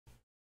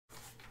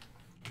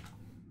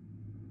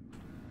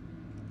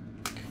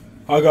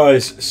Hi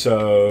guys,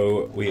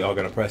 so we are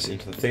going to press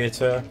into the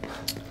theatre,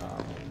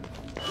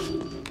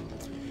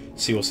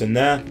 see what's in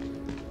there.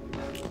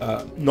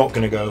 Not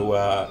going to go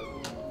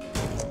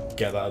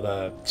get that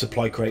other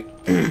supply crate,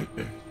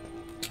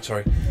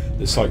 sorry,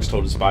 that Sykes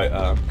told us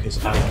about,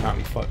 because I can't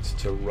be fucked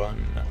to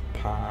run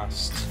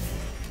past.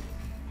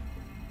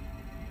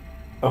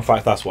 In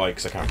fact, that's why,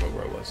 because I can't remember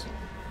where it was.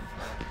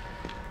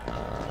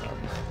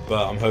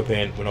 But I'm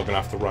hoping we're not going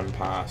to have to run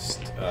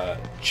past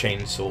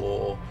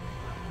Chainsaw.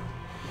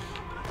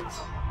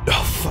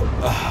 Oh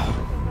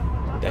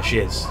fuck! There she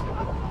is.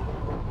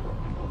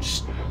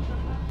 Just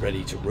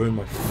ready to ruin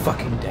my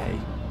fucking day.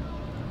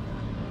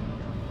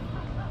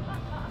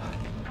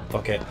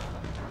 Fuck it.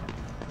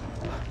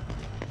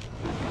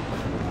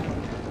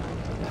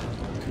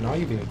 Can I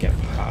even get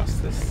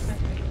past this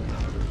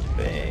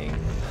thing?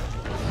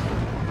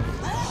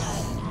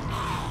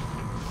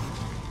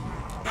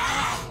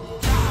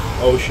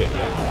 Oh shit!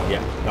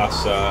 Yeah.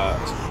 That's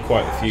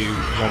quite a few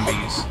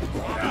zombies.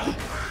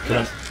 Come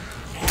on.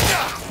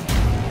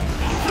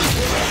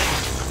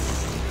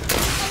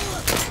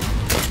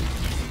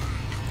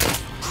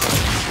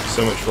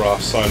 So much for our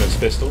silence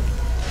pistol.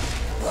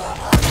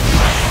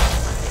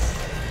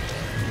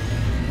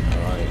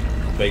 Alright,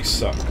 they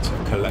sucked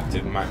a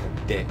collective amount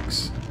of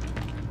dicks.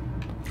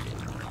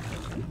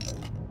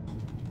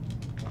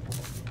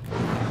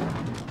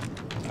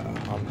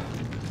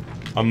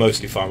 I'm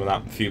mostly fine with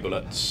that. A few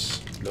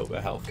bullets, a little bit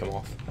of health come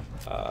off.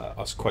 I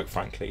was quite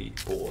frankly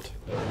bored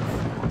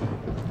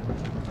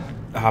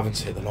of having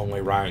to hit the long way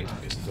round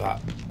because of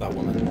that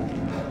woman.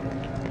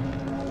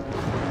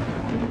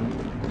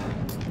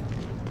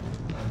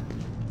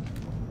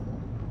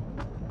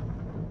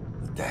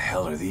 What the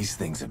hell are these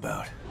things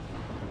about?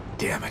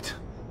 Damn it.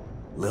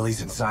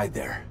 Lily's inside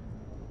there.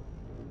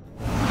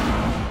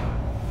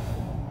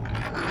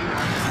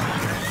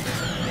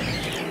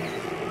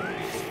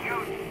 You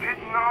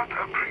did not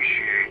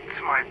appreciate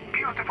my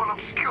beautiful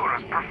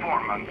Obscura's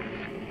performance.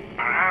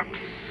 Perhaps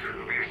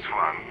this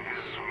one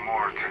is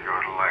more to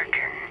your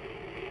liking.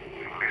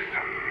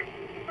 Listen.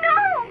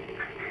 No!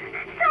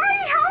 Sorry,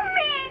 help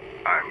me!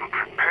 I'm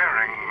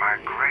preparing my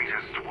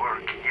greatest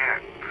work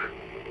yet.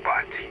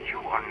 But you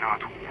are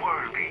not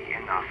worthy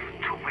enough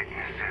to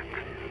witness it.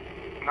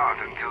 Not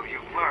until you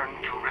learn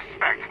to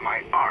respect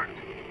my art.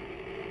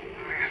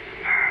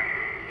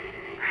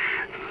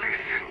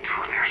 Listen to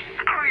their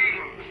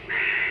screams.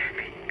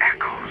 The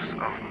echoes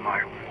of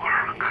my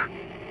work.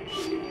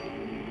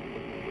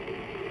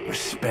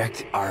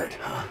 Respect art,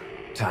 huh?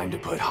 Time to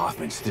put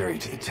Hoffman's theory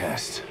to the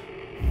test.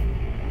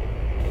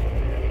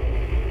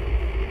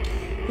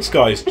 This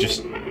guy's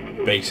just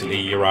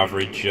basically your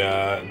average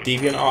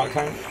deviant art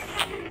account.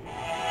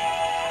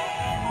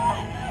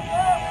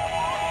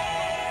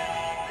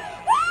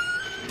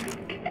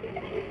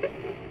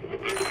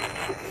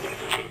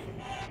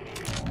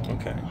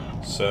 Okay,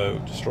 so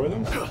destroy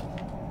them.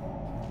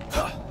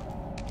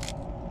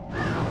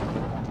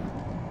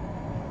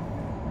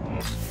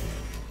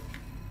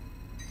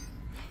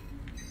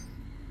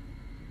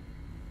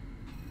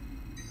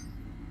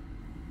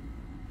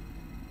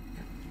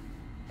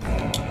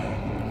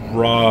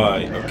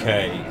 Right,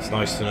 okay, it's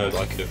nice to know that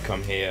I could have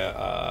come here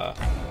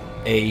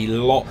a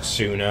lot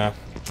sooner.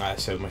 I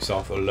saved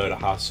myself a load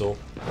of hassle.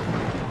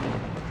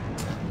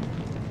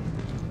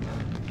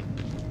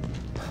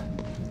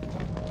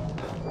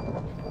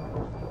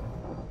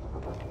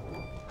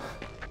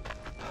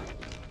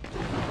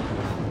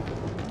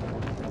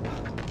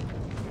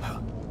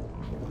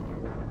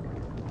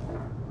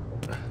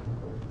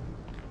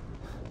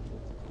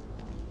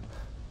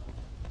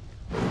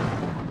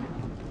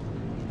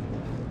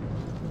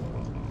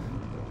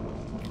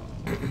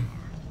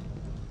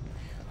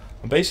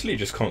 I'm basically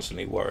just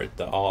constantly worried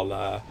that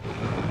I'll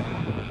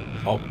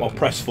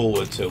press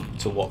forward to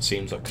what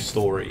seems like a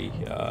story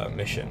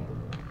mission,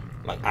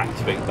 like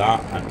activate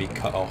that and be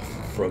cut off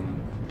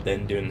from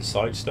then doing the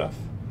side stuff.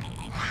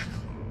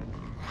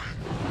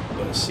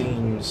 But it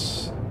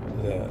seems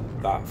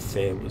that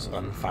fear was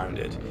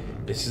unfounded.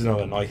 This is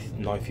another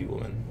knifey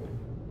woman.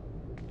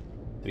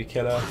 Did we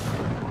kill her?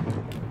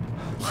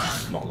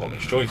 Not got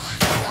much choice.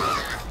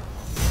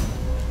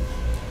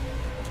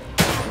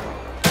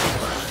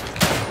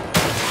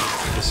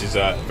 This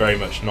is very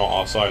much not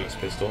our silence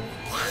pistol.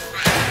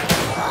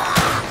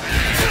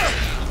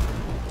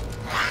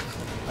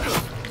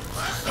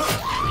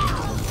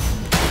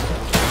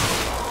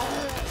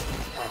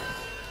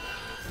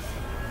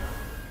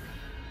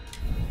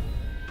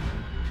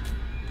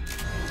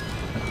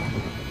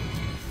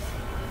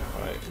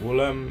 Right,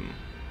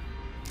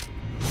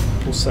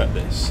 we'll set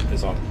this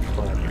as our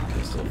primary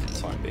pistol for the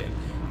time being.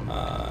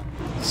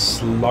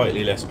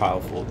 Slightly less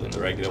powerful than the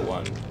regular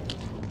one,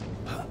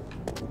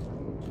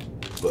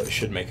 but it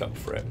should make up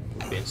for it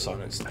being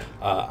silenced.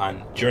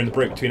 And during the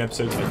break between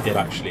episodes, I did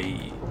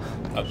actually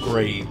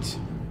upgrade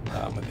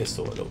my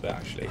pistol a little bit,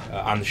 actually,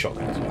 and the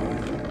shotgun as well.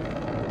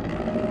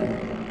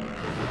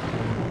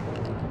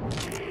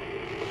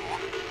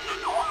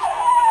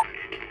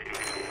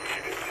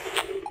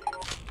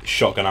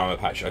 Shotgun ammo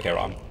patch. Okay,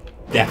 right, I'm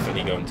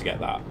definitely going to get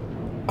that.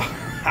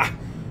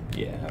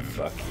 Yeah,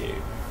 fuck you.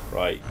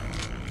 Right.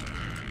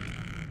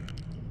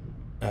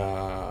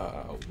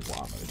 What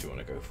ammo do you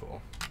want to go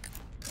for?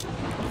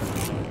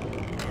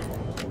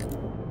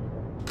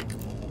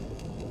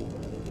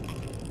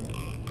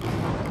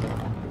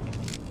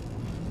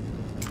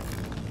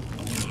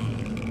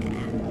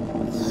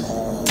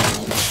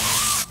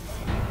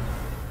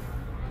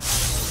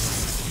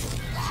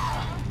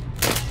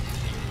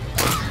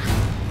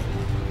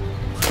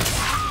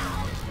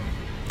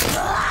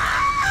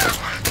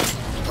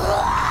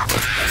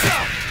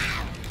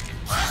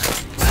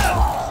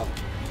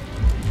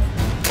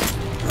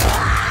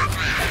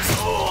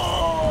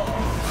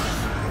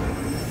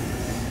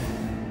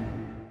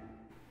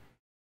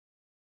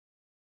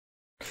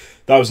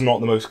 That was not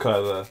the most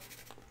clever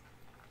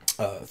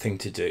thing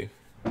to do.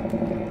 But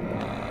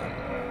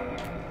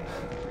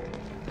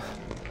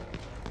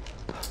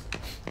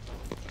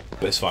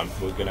it's fine.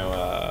 We're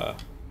gonna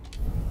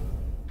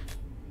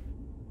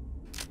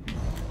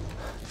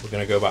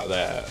go back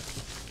there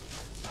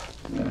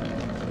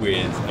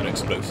with an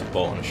explosive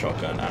bolt and a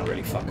shotgun and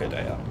really fuck her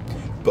day up.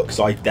 But because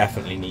I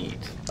definitely need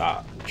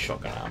that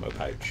shotgun ammo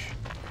pouch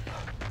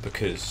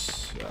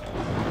because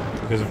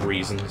of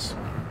reasons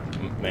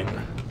mainly.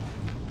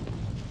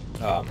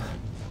 No,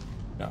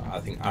 I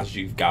think, as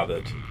you've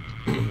gathered,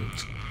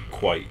 it's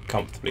quite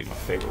comfortably my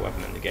favourite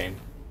weapon in the game.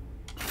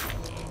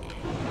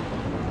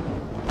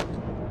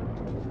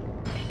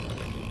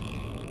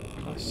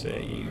 I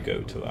say you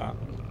go to that.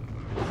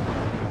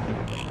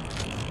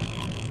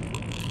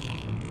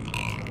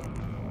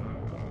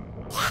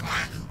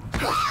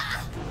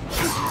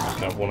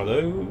 Have one of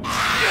those.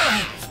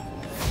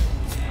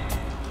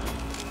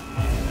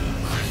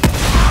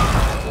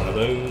 One of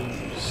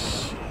those.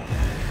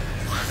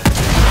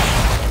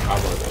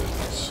 One of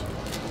those.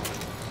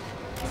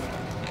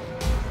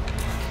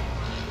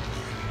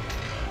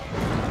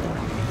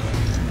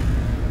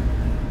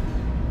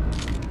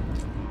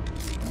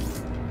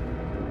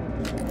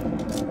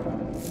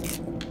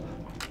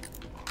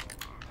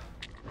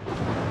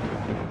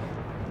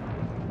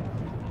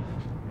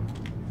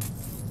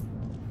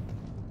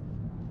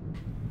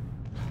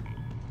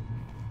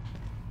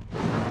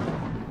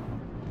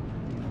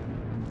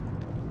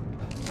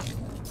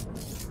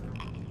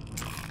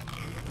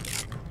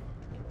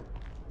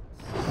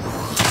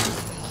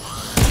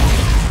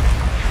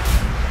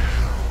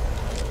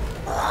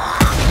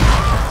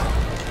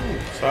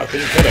 That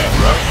didn't hit it,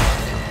 right?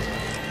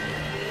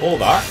 All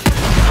that.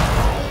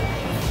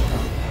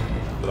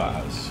 But that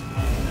has.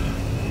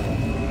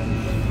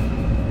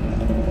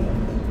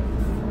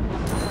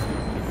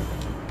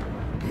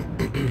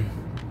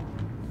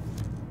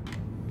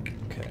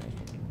 Okay.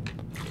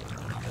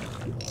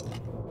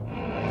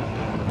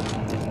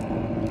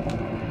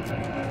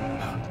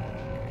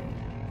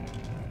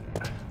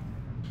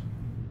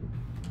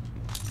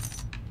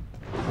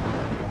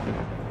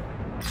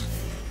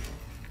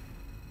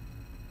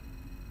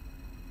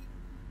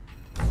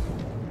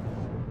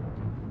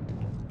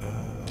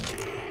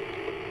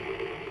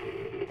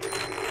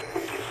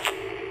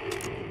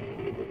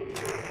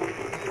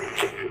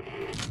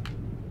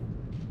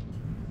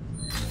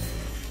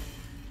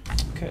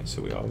 Okay,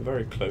 so we are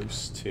very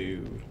close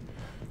to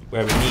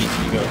where we need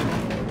to go.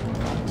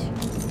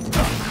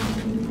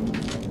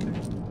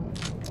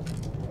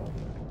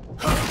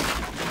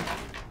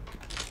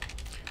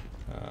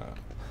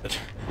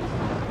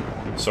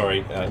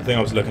 Sorry, the thing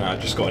I was looking at,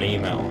 I just got an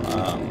email,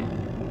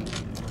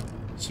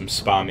 some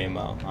spam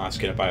email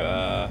asking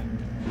about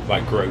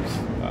growth,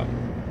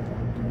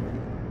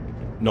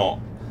 not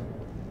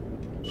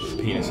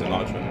penis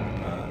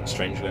enlargement,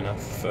 strangely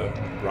enough, for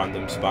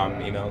random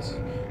spam emails.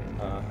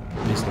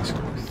 Business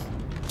growth.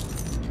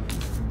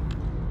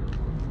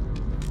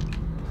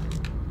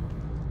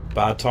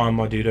 Bad time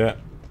I do that.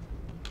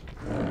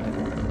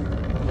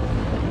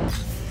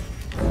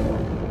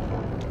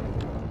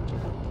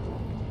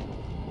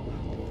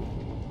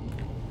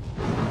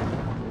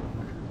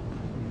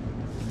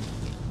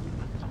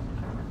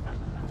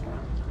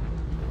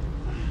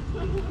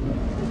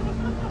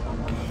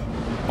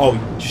 Oh,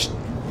 just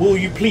will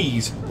you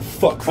please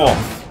fuck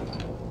off?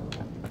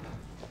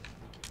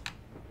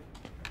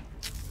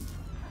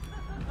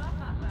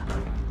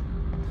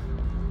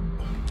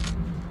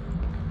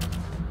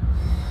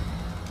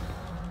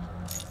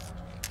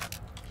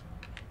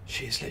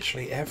 She's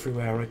literally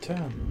everywhere I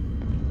turn.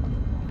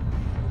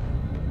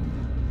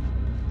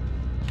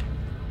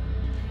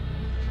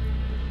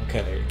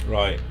 Okay,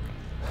 right.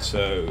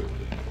 So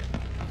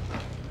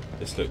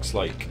this looks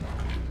like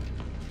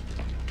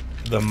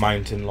the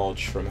mountain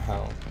lodge from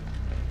hell.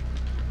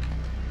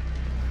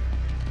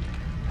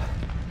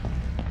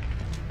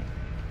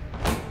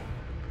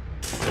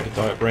 Take a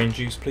diet brain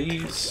juice,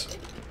 please.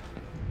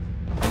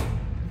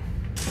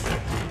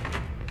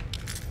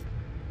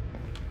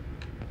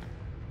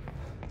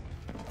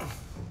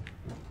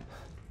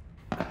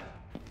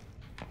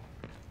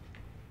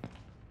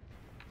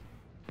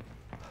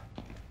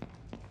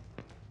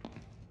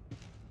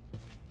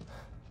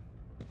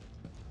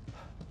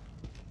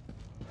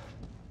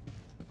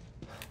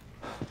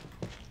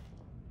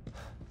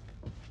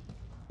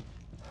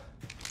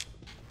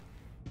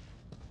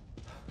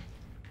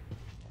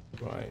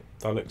 Right,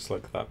 that looks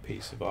like that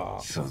piece of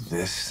art. So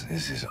this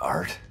is his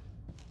art?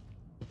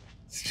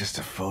 It's just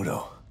a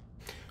photo.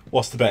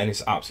 What's the betting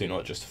it's absolutely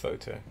not just a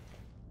photo?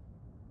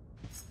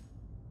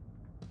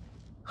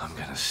 I'm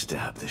gonna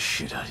stab the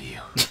shit out of you.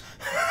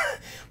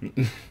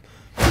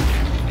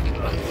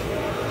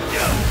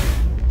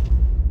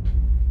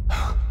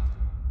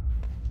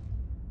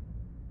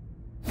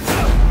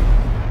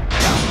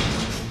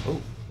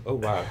 Oh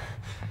wow.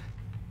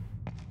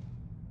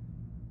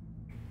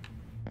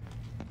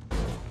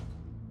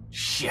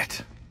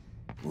 Shit.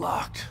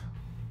 Locked.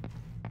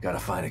 Gotta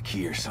find a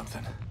key or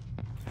something.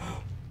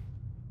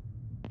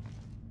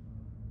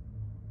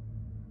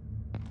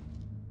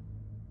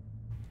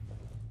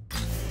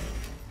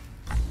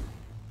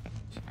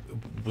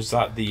 Was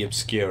that the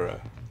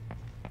Obscura?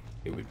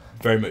 It would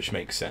very much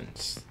make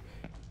sense.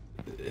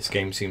 This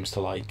game seems to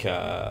like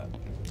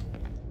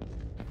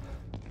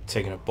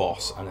taking a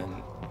boss and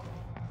then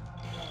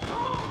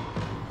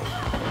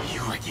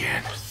You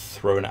again.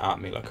 throwing it at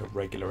me like a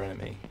regular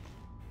enemy.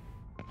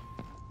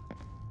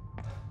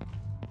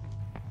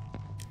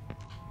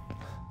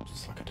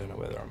 It's like I don't know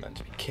whether I'm meant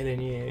to be killing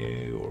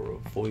you or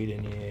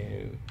avoiding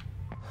you.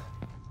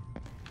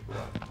 Right.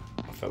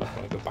 I feel like I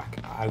want to go back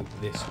out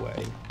this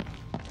way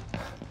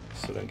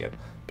so I don't get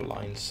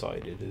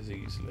blindsided as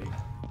easily.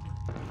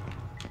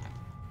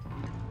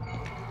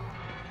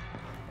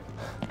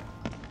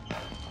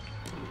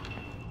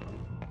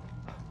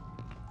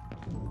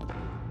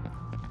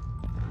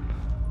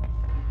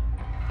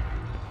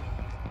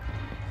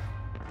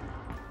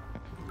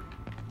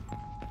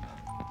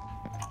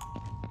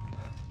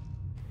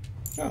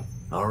 Oh.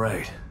 All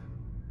right.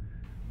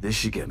 This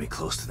should get me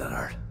close to that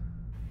art.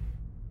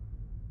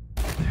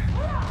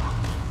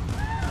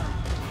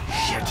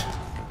 Shit.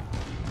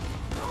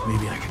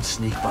 Maybe I can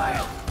sneak by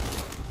it.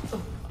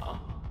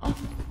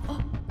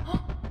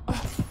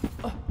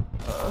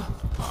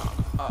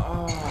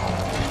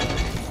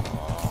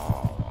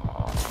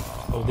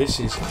 Oh, this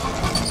is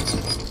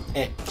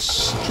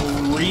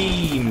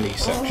extremely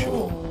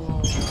sexual.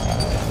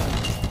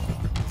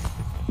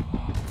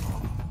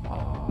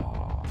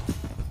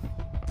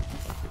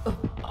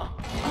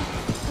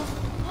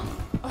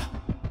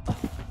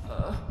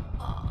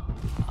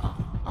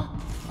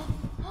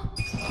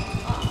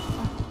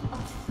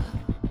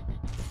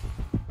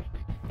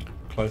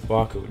 Clive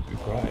Barker would be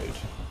proud.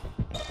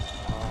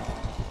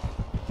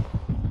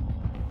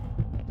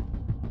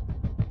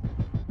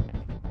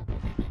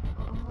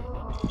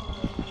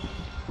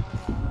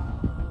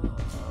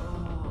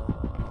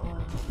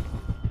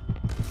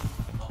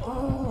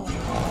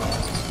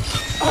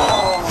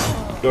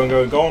 Go on,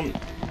 go on, go on.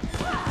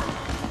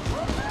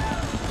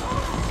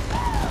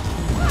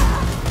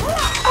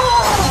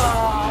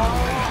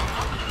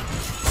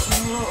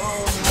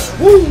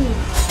 Woo!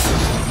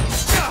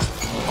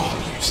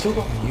 Oh, you still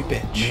got me, you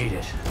bitch. Made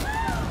it.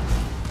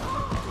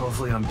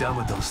 Hopefully I'm done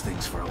with those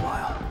things for a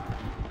while.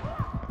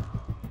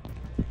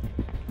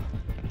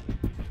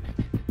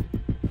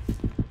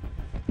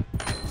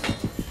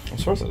 I'm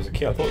sorry that was a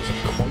key. I thought it was a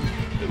coin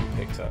that we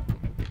picked up.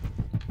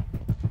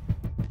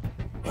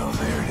 Oh,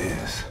 there it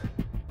is.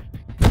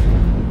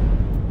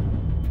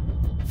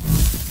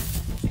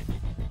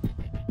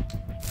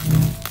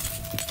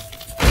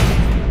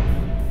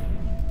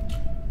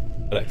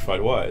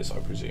 Electrified wires, I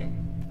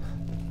presume.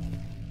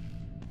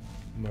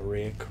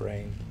 Maria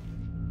Crane.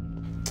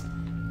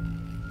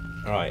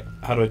 Alright,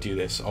 how do I do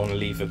this? I want to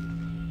leave a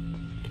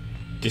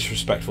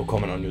disrespectful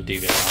comment on your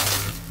DeviantArt.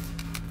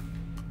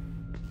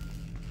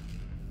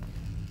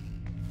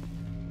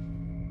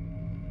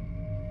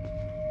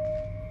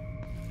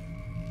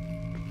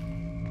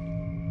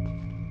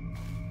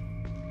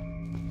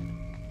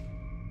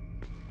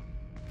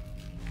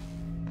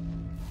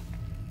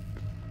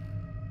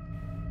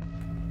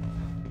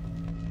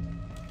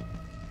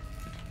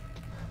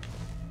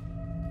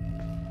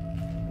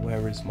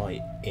 Where is my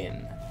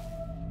inn?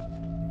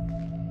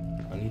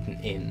 I need an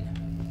inn.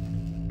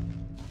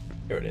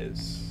 Here it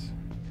is.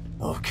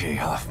 Okay,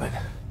 Hoffman.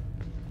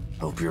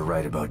 Hope you're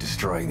right about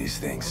destroying these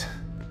things.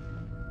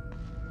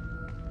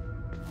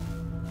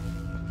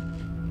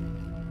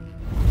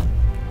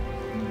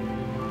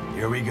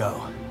 Here we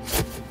go.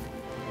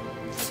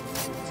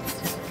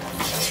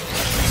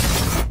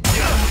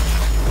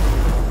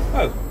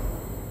 Oh.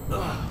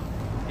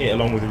 It,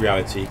 along with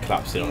reality,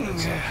 collapsed in on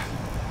itself.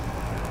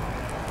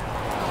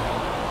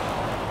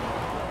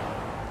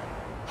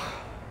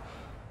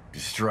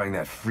 Destroying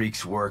that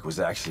freak's work was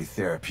actually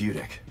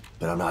therapeutic,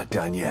 but I'm not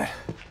done yet.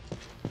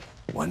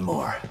 One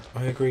more.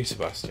 I agree,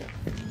 Sebastian.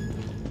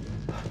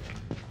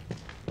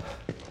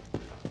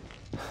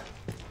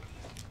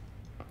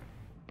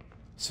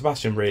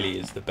 Sebastian really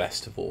is the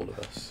best of all of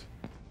us.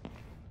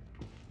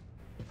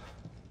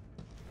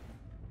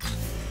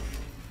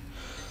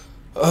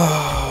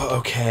 Oh,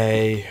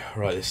 okay.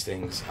 Right, this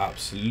thing's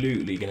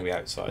absolutely going to be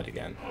outside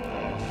again.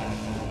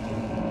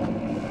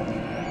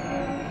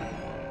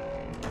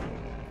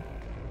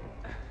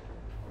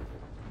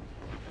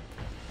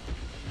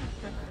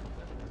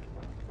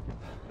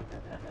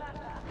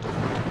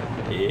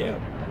 Yeah.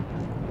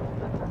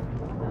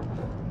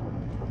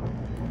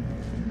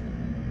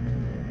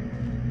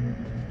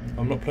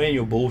 Stop playing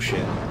your bullshit.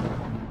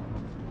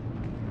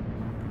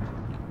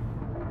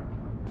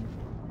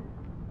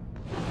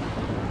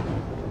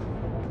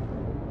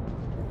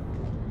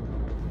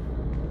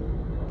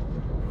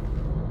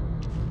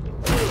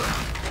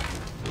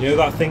 You know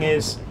that thing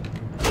is?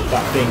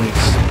 That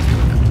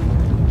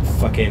thing's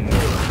fucking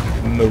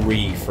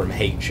Marie from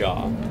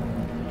HR.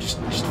 Just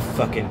a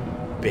fucking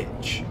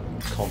bitch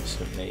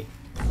constantly.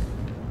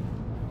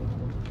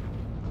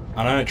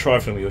 And I don't try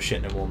for your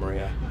shit no more,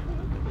 Maria.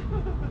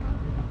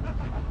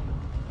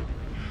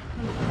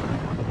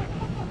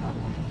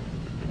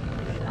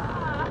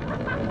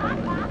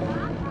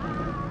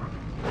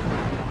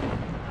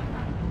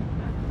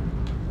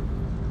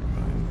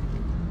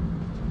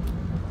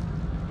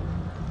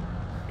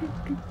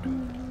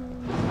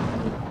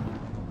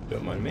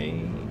 Don't mind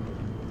me.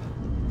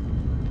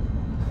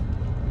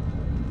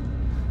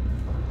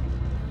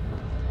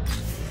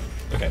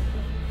 Okay.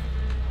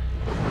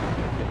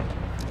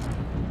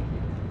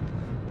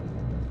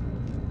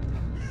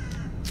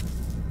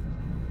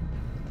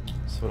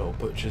 So little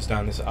butchers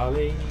down this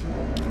alley.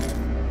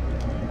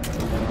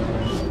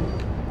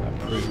 That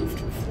proved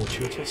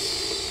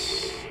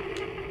fortuitous.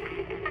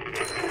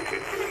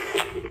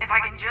 If I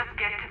can just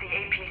get to the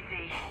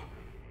APC,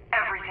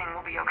 everything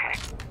will be okay.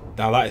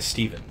 Now that is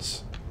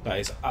Stevens. That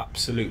is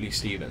absolutely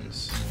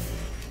Stevens.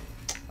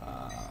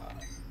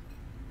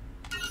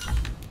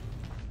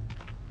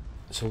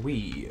 So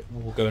we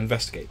will go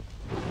investigate.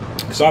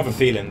 Because I have a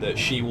feeling that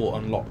she will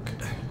unlock.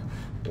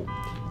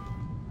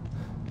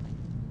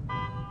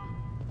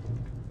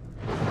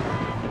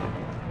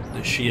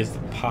 That she is the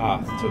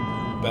path to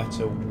a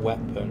better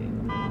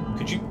weapon.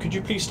 Could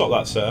you please stop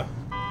that, sir?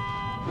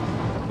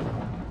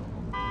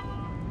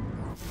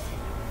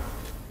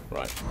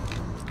 Right.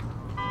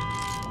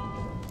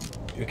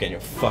 You're getting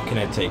your fucking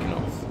head taken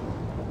off.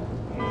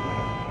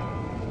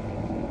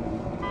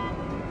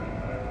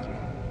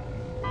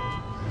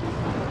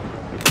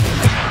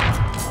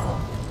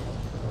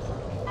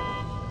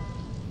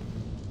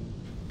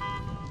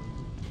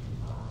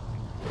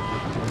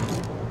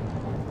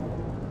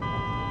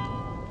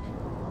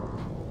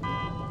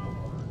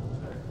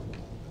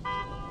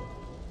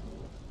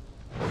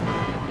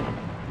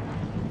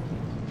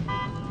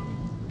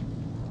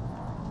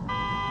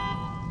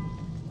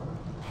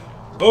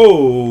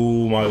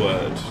 Oh my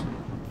word.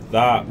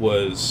 That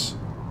was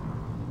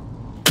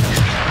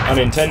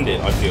unintended,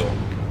 I feel.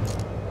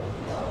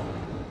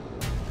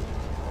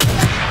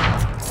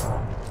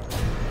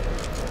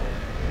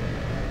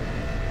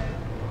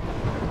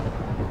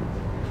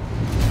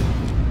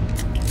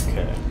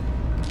 Okay.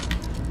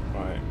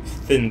 Right.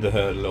 Thinned the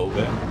herd a little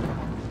bit.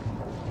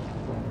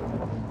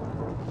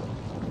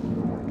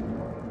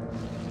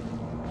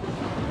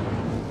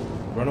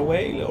 Run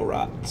away, little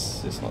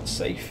rats. It's not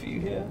safe for you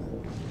here.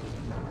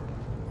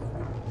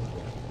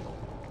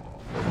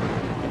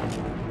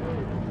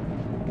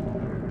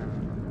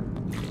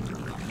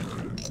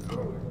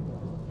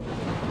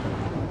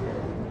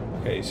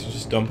 Okay, so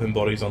just dumping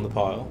bodies on the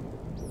pile.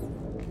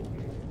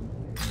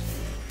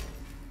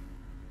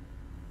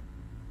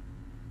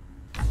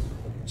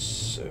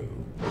 So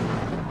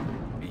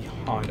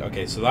behind.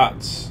 Okay, so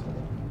that's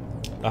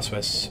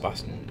where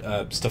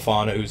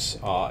Stefano's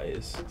art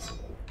is.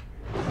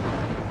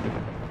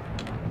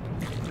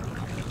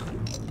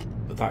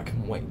 But that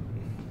can wait.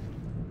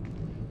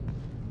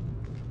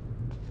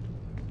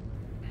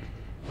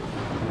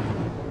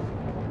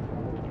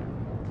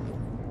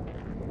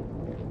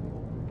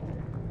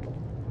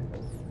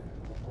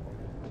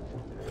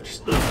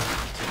 Just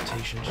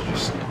temptation to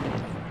just.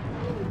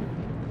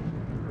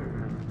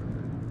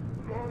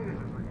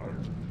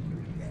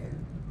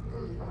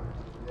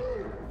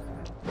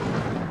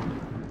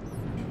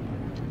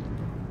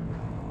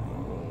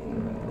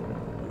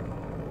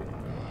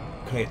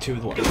 Can I get two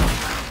with one?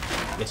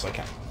 Yes, I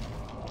can.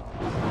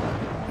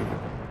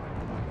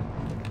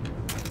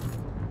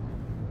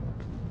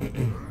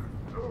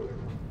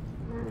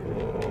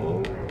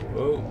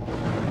 Oh.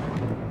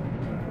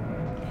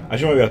 I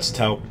just want to be able to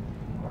tell.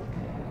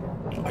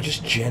 I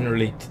just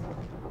generally.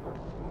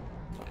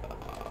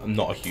 I'm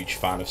not a huge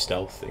fan of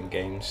stealth in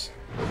games.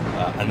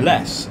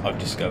 Unless I've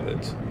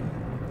discovered.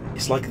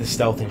 It's like the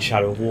stealth in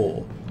Shadow of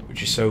War,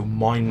 which is so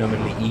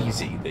mind-numbingly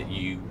easy that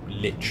you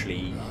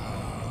literally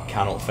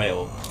cannot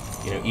fail.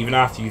 You know, even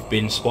after you've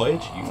been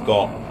spotted, you've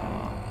got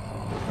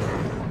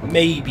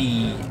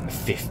maybe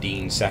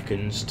 15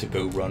 seconds to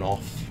go run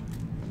off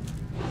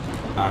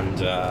and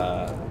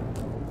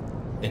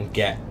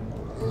get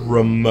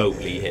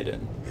remotely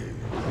hidden,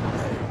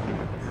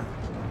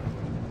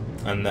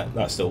 and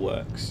that still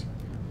works.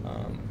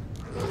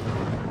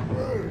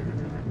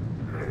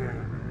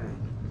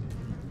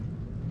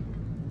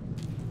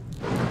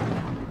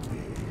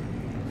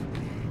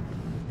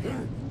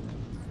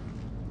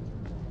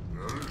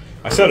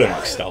 I still don't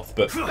like stealth,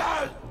 but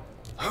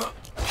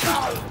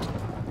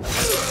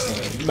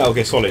Metal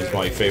Gear Solid is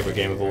my favourite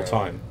game of all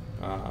time.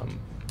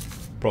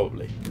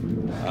 Probably.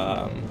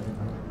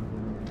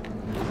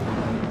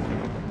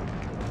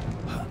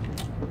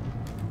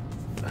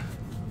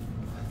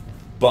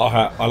 But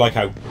I like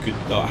how good,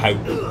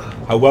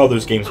 how well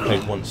those games are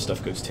played once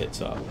stuff goes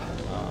tits up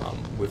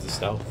with the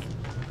stealth.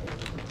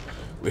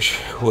 Which,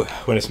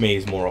 when it's me,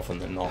 is more often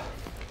than not.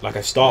 Like,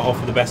 I start off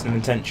with the best of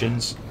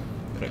intentions,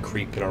 kind of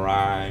creeping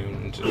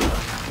around,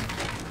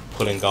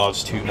 pulling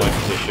guards to my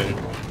position.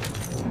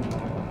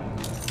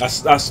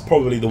 That's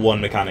probably the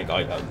one mechanic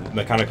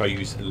I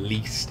use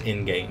least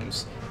in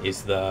games,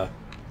 is the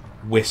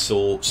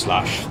whistle /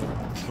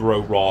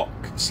 throw rock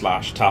 /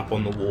 tap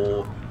on the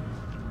wall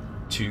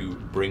to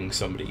bring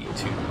somebody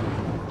to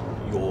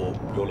your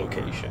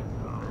location.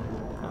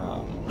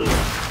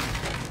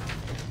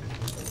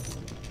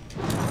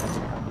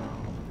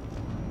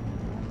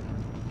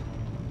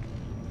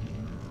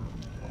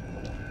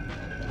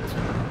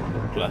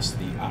 Plus,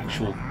 the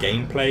actual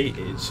gameplay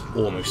is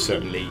almost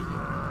certainly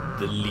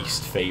the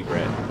least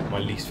favourite, my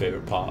least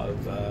favourite part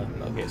of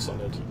Metal Gear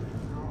Solid.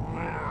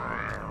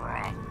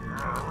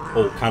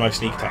 Oh, can I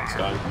sneak attack this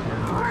guy?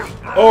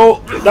 Oh,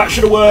 that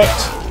should have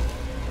worked!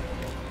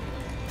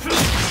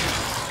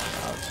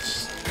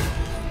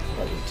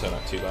 That didn't turn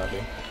out too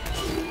badly.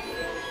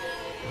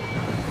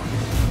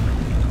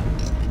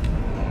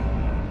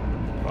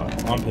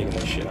 Right, I'm picking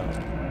this shit out.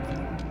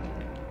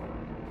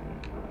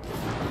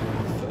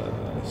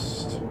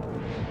 First.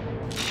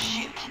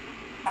 Shit!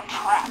 I'm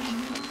trapped.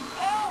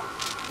 Help!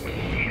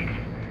 Shit!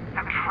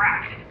 I'm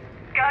trapped.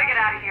 Gotta get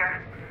out of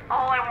here.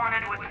 All I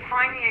wanted was to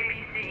find the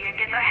APC and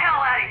get the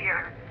hell out of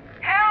here.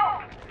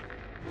 Help!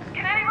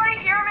 Can anybody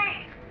hear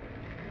me?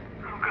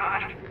 Oh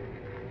god.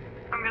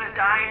 I'm gonna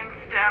die in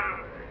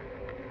STEM.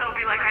 It'll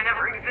be like I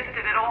never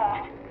existed at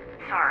all.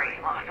 Sorry,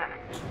 Lawson.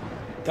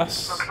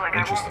 That's Looks like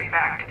I won't be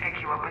back to pick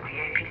you up with the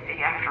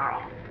APC after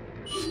all.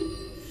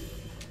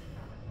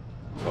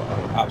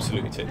 Well, I'll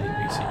absolutely take the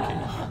APC key.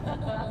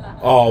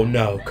 Oh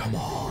no, come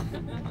on.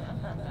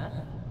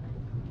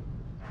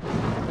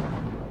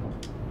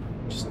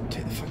 Just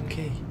take the fucking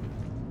key.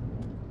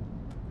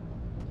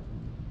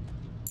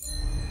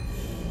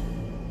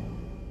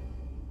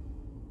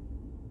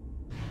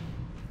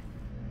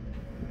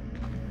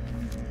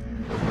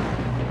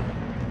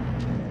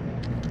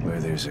 Where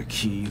there's a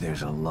key,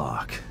 there's a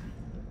lock.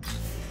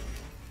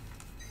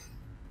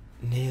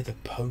 Near the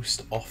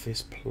Post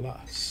Office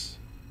Plus.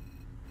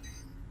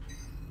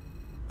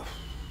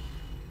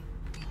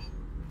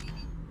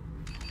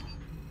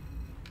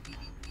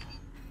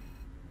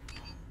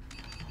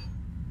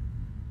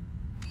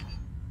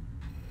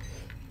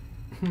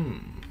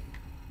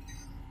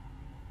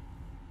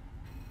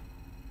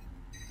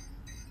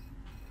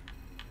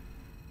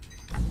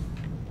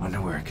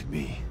 Wonder where it could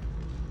be.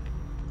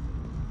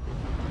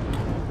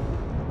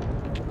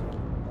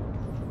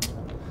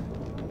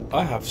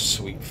 I have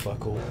sweet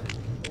fuck all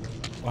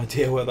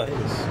idea where that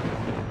is.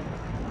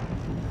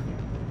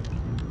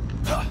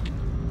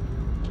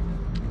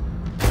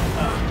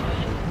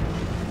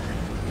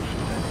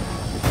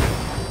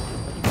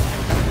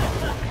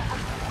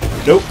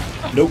 Nope.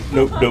 Nope,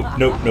 nope, nope,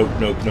 nope, nope,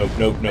 nope, nope,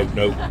 nope, nope,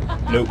 nope,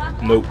 nope,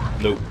 nope,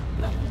 nope.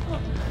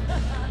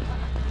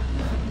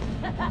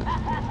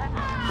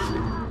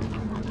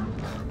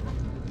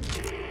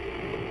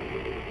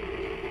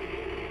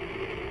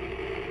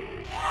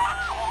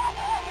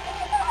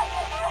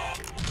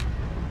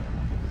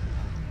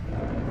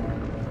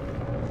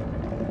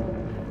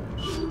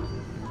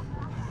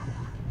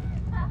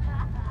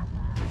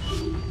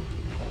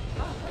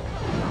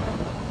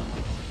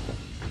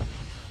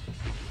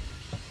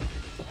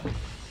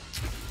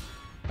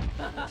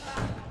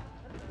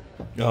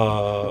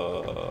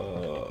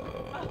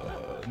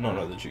 Not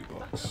another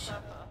jukebox.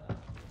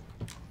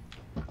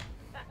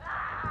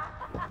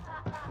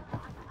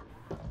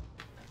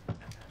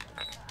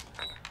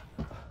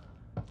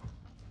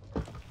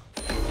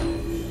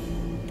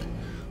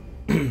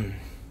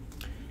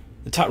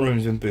 The tap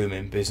room's been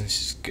booming,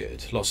 business is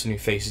good. Lots of new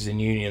faces in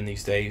Union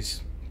these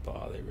days, but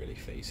are they really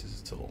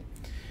faces at all?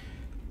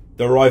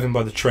 They're arriving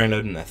by the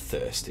trainload and they're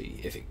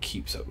thirsty. If it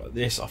keeps up like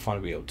this, I'll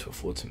finally be able to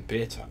afford some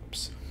beer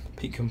taps.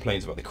 Pete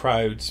complains about the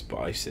crowds, but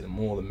I say the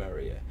more the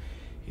merrier.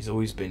 He's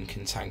always been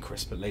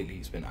cantankerous, but lately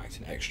he's been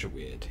acting extra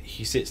weird.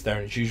 He sits there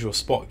in his usual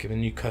spot, giving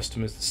new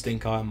customers the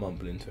stink eye and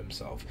mumbling to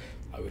himself.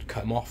 I would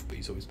cut him off, but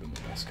he's always been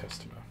my best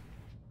customer.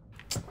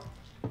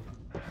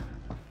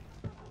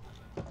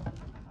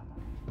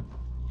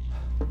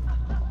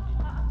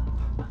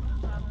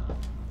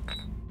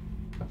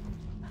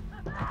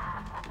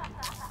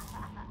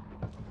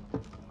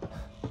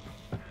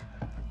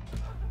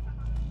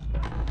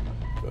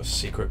 Got a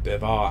secret bit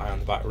of art out in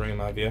the back room,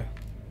 have you?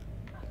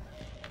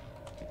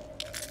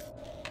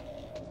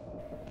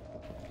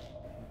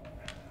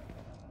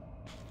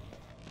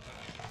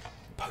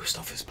 Post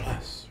Office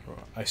Plus. Right.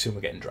 I assume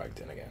we're getting dragged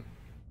in again.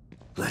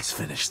 Let's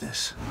finish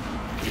this.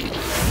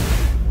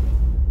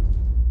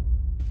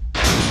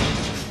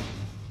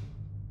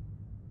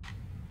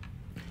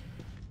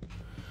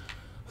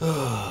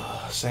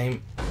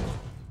 Same.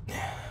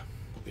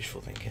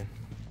 Wishful thinking.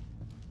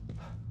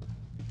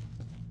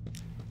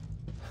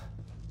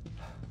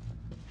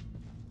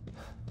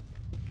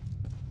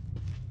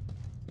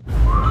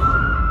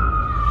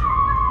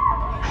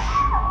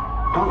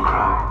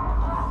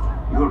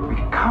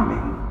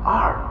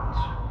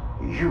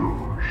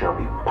 shall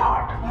be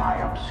part of my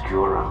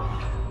obscura.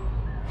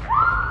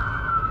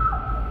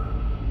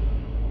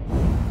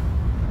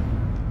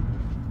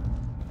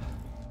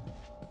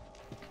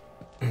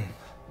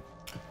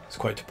 It's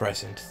quite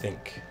depressing to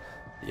think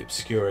the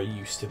obscura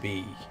used to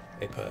be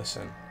a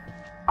person.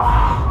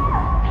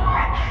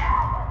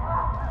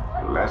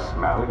 Less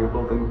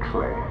malleable than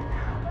clay,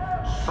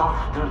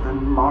 softer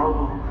than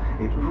marble.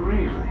 It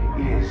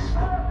really is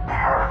the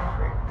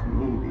perfect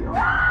medium.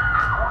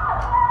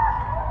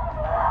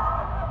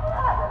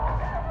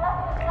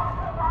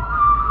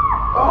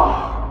 Oh,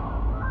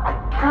 I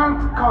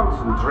can't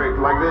concentrate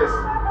like this.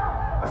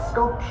 A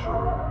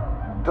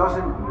sculpture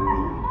doesn't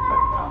need a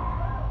tongue.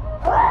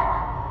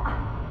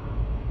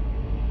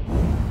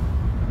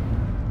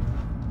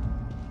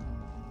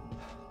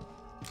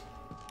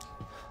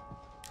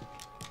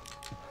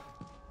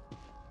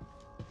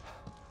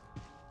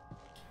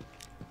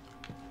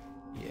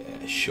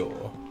 Yeah,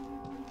 sure.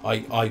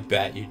 I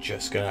bet you're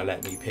just gonna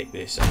let me pick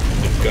this up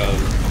and go.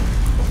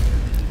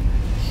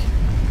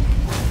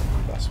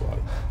 That's why.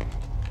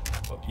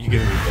 You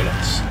give me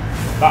bullets.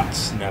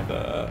 That's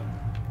never.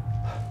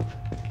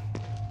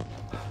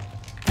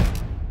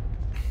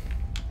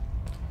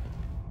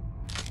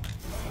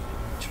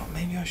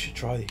 Maybe I should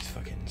try these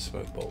fucking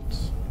smoke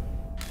bolts.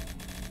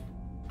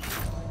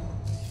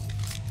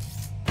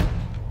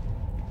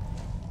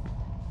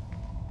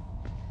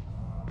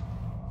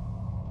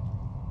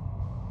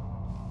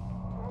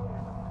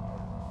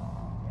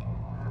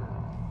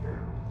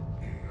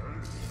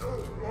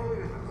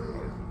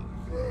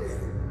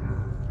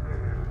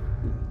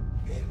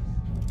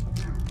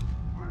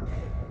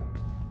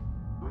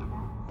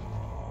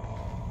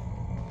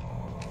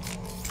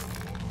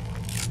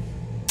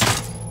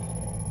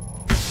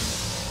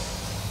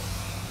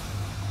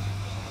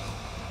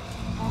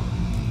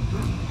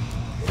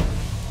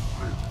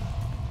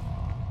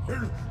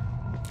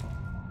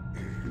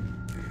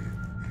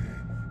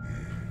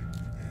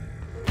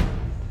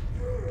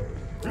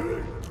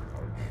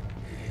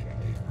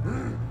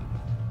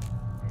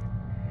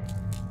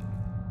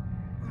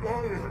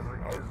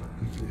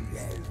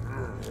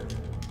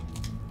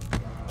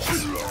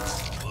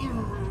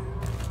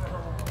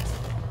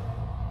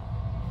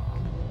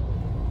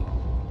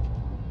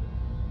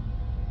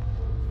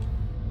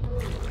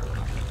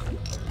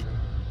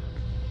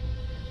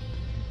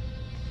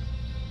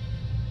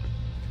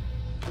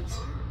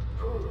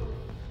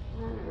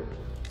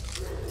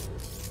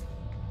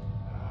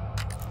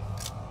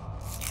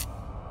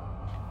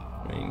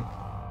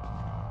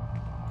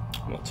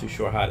 I'm not too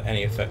sure I had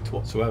any effect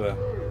whatsoever.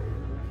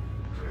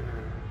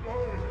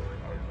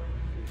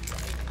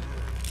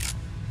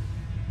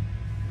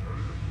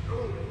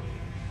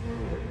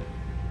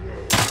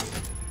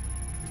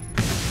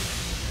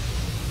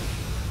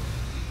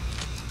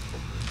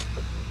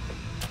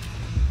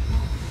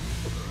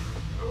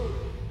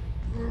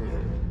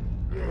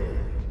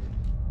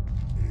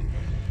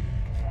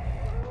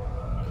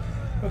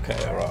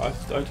 Okay,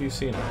 alright, I do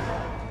see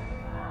now.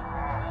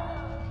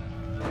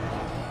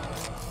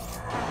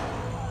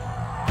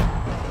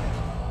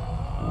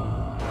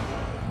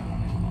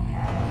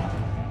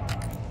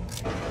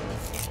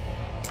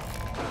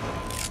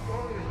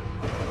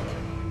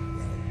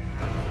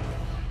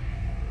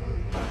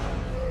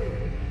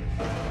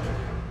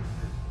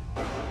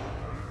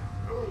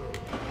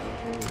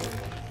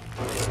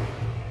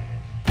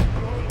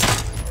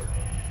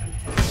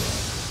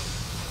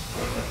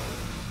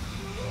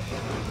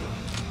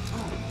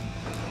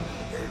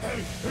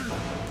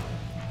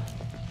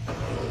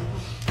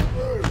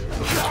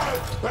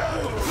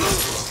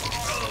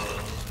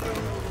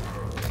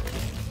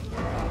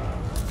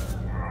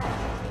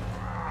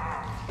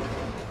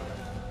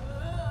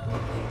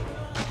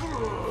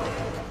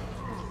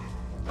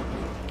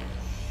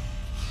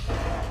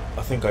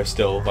 I think I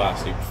still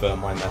vastly prefer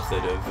my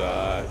method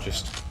of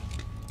just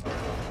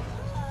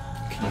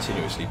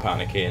continuously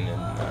panicking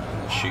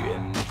and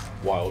shooting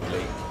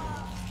wildly.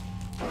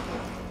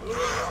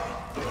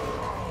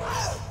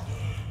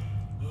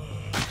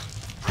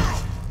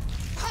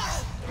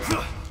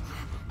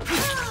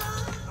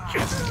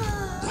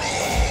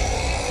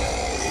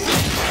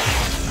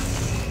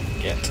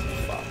 Get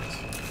fucked.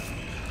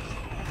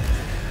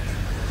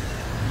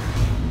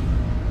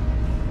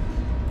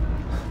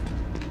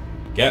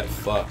 Get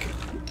fucked.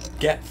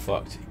 Get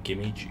fucked.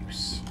 Gimme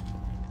juice.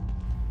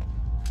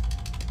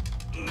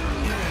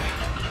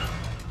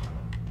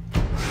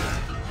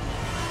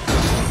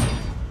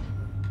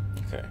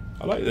 Okay.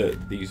 I like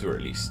that these were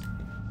at least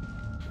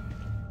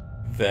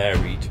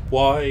varied.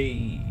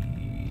 Why?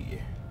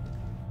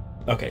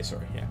 Okay,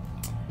 sorry, yeah.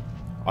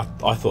 I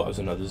thought it was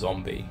another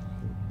zombie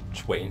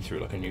just waiting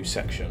through like a new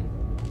section.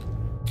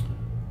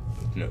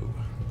 No.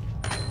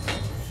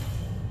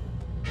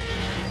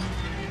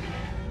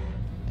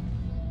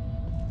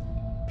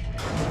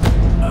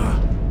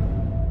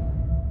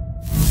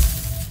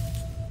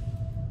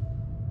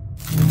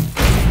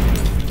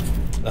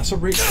 That's a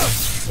really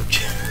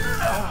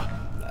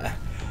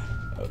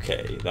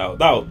okay.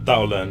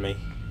 That'll learn me.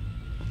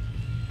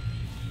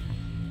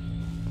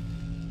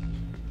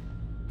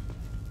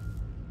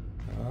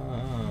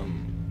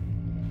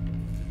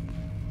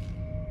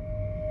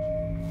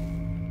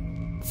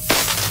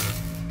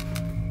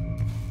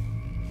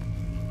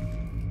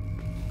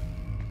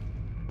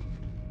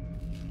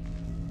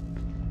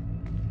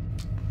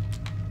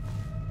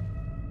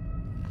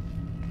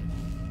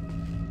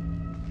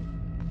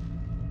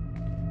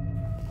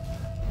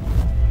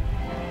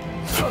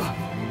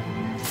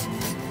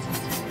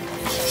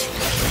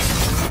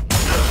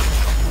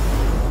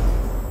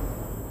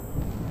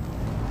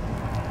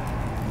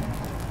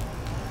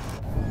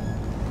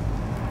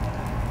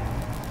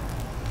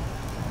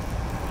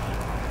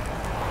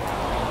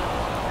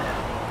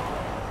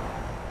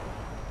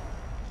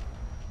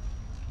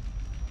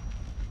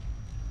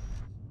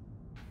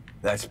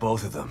 That's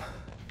both of them.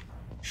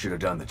 Should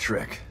have done the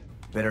trick.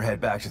 Better head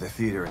back to the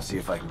theater and see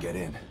if I can get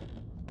in.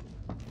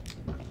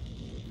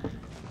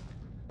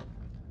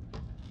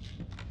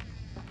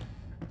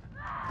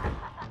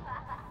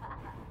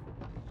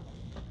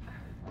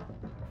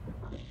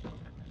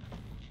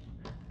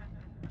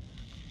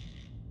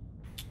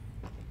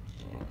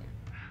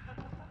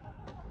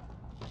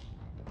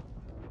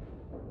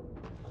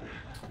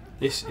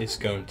 This is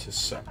going to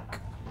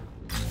suck.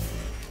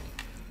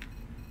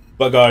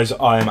 But guys,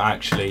 I'm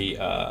actually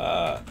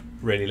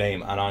really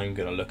lame, and I'm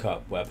going to look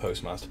up where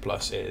Postmaster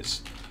Plus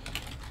is.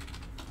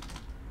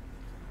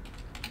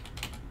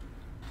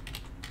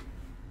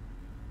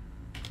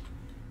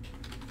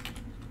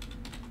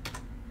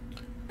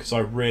 Because I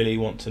really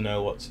want to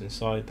know what's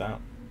inside that.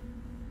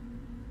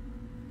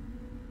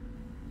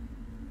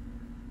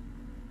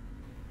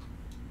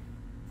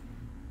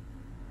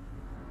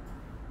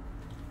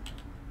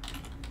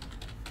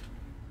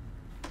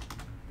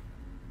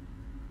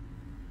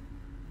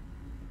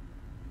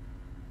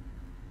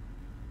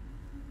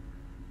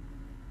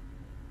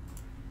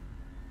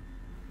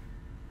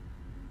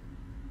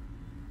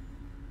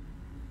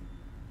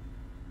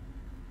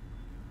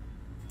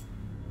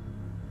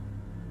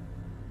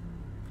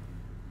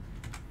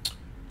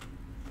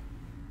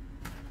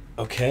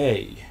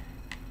 Okay,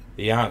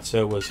 the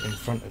answer was in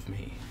front of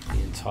me the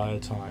entire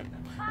time.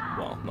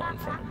 Well, not in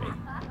front of me.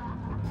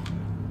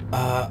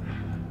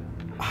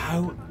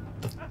 How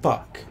the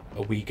fuck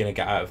are we gonna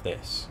get out of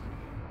this?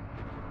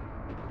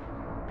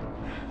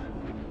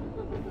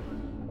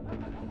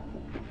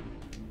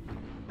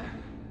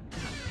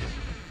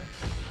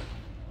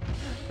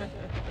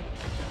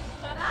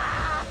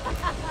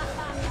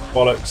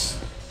 Bollocks.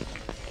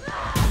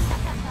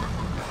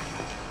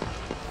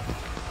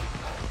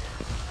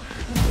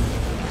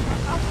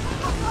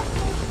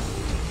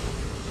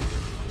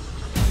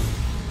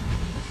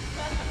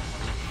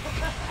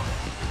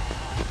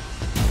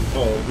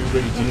 Oh, we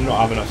really do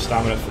not have enough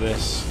stamina for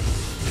this.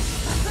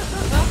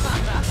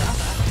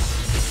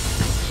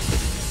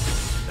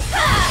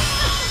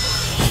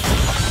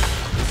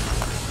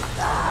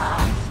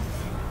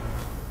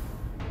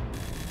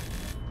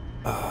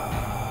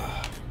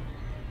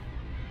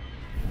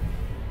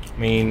 I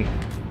mean...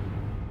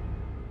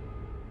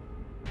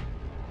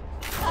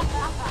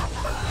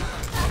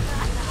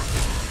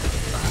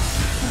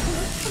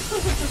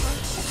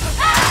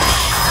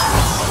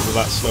 will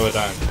that slow it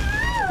down?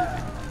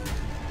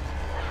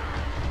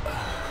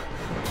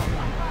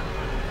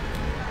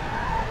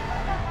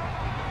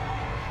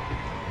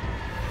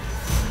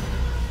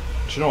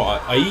 Do you know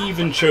what? I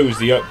even chose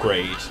the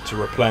upgrade to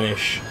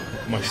replenish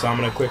my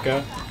stamina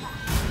quicker.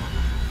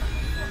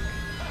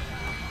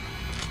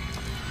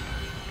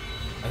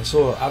 And it's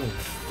all having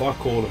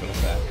fuck all of an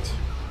effect.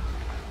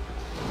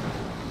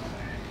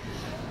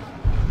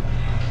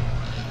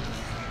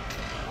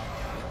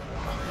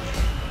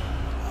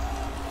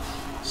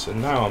 So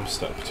now I'm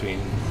stuck between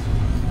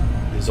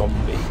the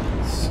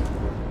zombies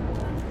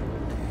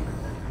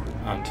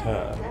and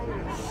her.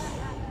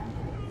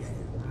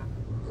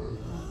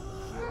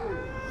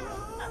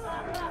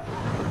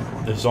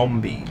 The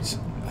zombies,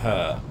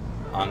 her,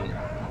 and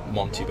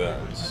Monty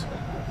Burns.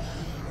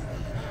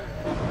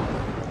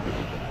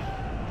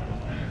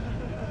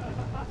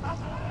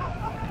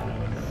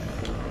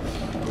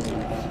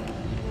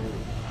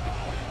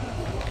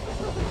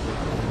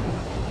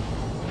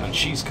 And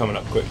she's coming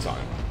up quick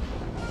time.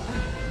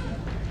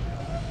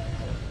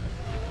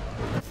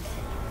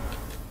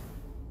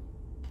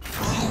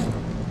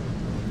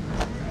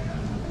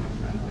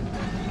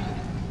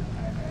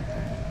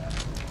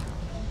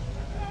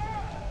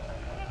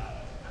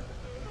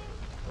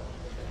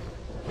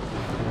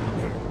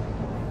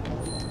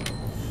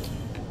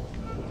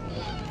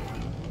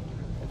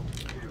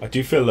 I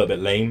do feel a little bit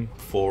lame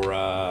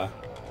for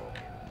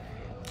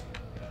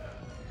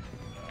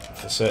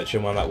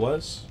searching when that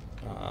was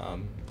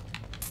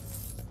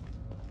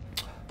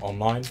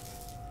online,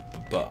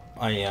 but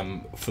I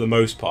am, for the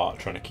most part,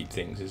 trying to keep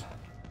things as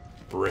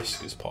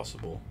brisk as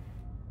possible.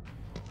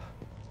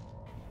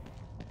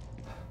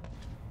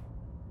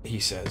 He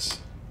says,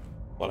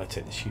 while I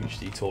take this huge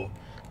detour.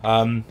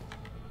 But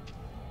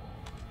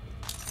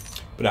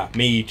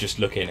me just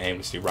looking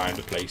aimlessly around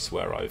a place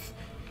where I've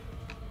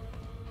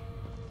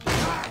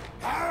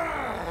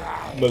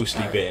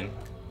mostly been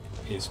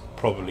is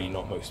probably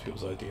not most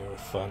people's idea of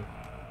fun.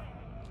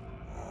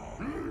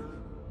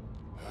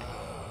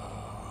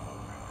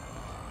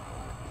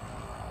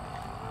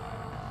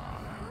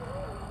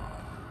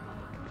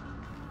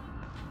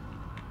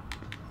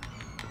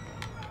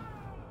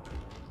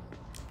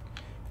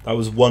 That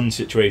was one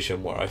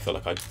situation where I felt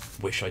like I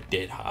wish I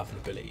did have an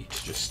ability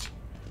to just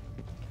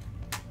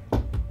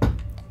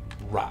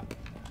rap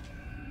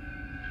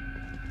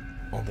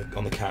on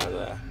the counter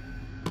there.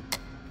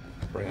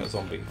 Bring that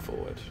zombie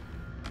forward.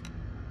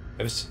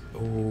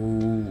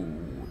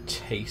 Ooh,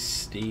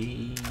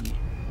 tasty.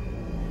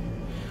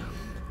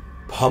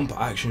 Pump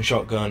action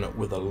shotgun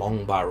with a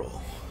long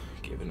barrel,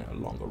 giving it a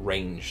longer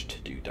range to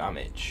do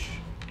damage.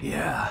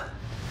 Yeah,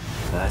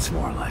 that's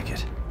more like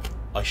it.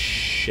 I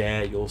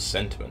share your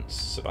sentiments,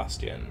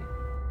 Sebastian.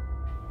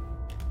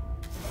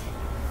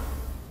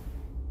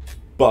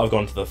 But I've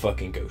gone to the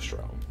fucking ghost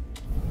realm.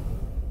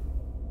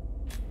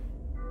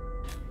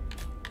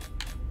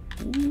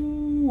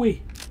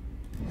 Ooh-wee.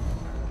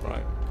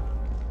 Right.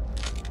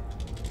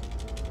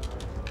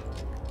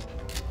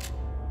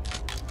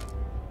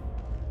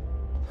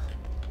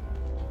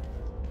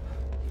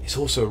 It's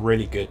also a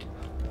really good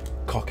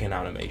cocking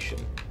animation.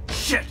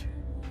 Shit!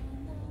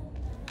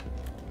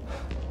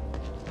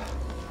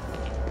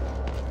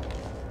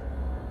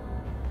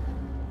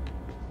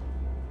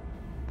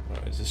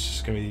 Right, is this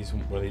just gonna be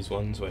one of these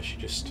ones where she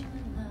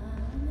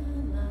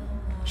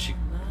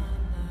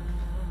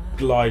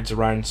glides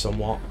around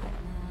somewhat?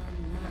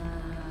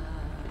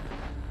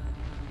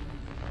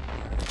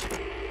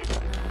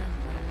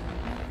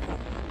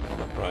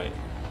 Right.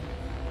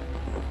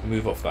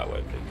 Move off that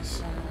way,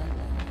 please.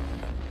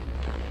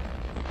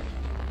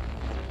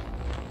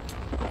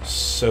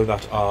 So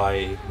that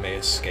I may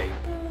escape.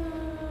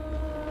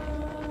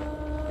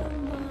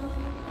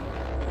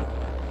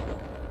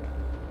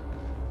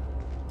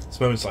 It's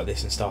moments like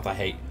this in Stealth I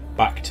hate.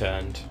 Back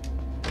turned.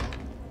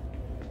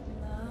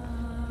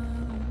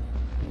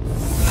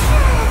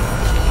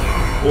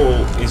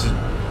 Or is it...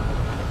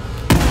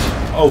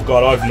 Oh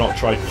god, I've not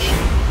tried...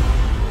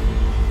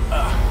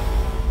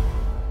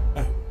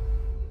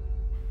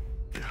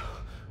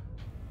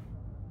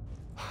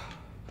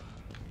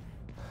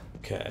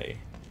 Okay.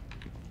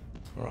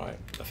 Right.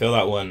 I feel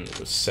that one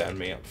was setting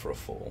me up for a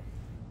fall.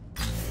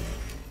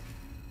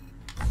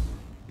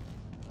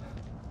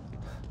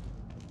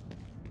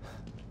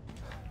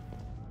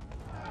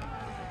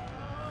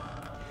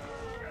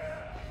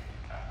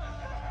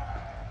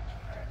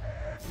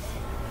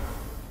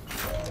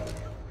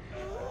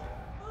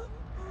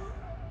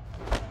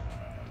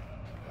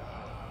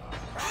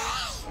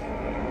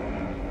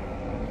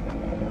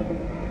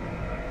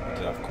 I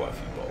did have quite a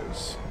few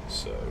bowls,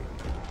 so...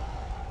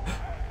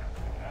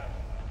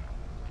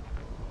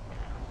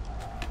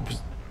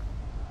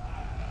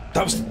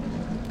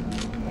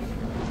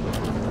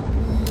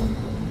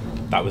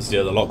 That was the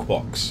other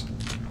lockbox.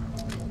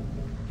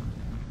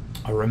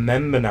 I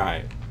remember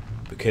now,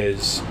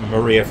 because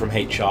Maria from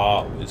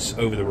HR was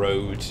over the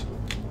road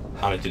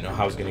and I didn't know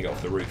how I was going to get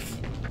off the roof.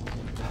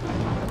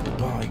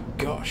 My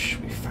gosh,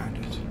 we found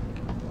it.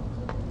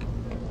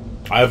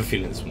 I have a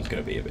feeling this one's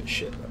going to be a bit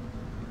shit though.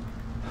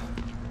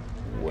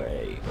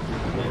 Wait a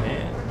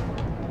minute.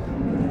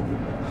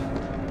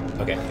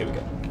 Okay, here we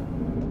go.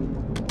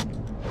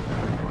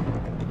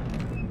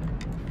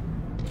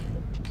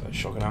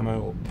 Shotgun ammo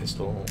or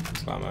pistol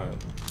ammo.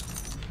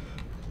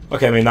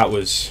 Okay, I mean that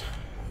was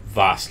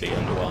vastly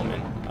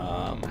underwhelming.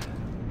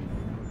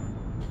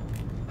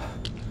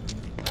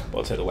 But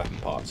I'll take the weapon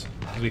parts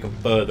because we can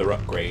further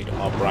upgrade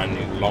our brand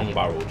new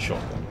long-barreled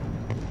shotgun.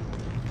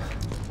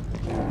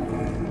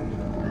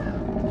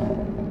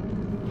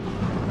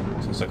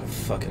 Sounds like a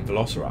fucking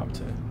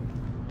velociraptor.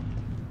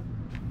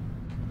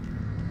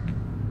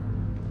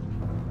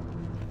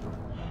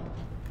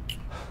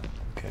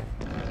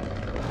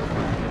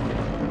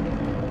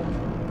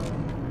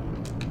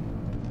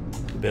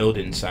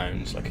 Building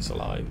sounds like it's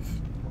alive.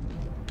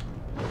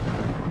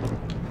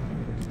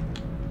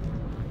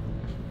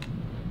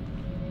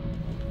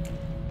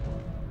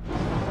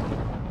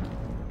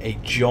 A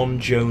John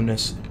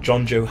Johannes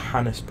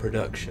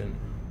production,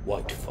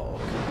 White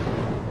Fog.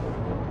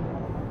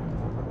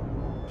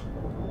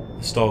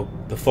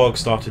 The fog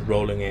started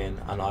rolling in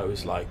and I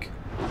was like,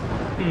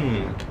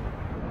 an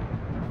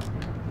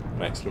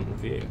excellent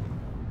review.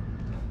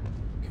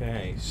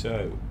 Okay,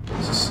 so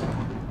this is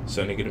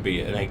certainly going to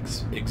be an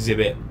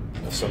exhibit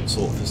of some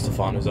sort for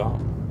Stefano's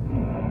art.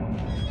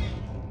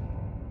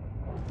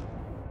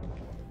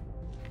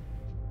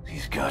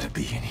 He's got to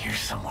be in here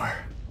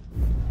somewhere.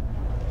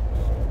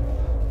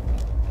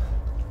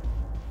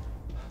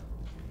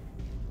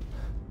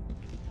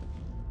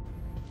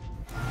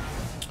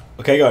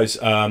 Okay, guys,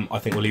 I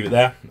think we'll leave it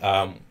there.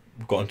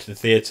 We've got into the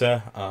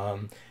theatre,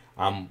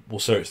 and we'll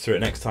search through it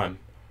next time.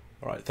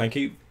 All right, thank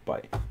you.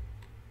 Bye.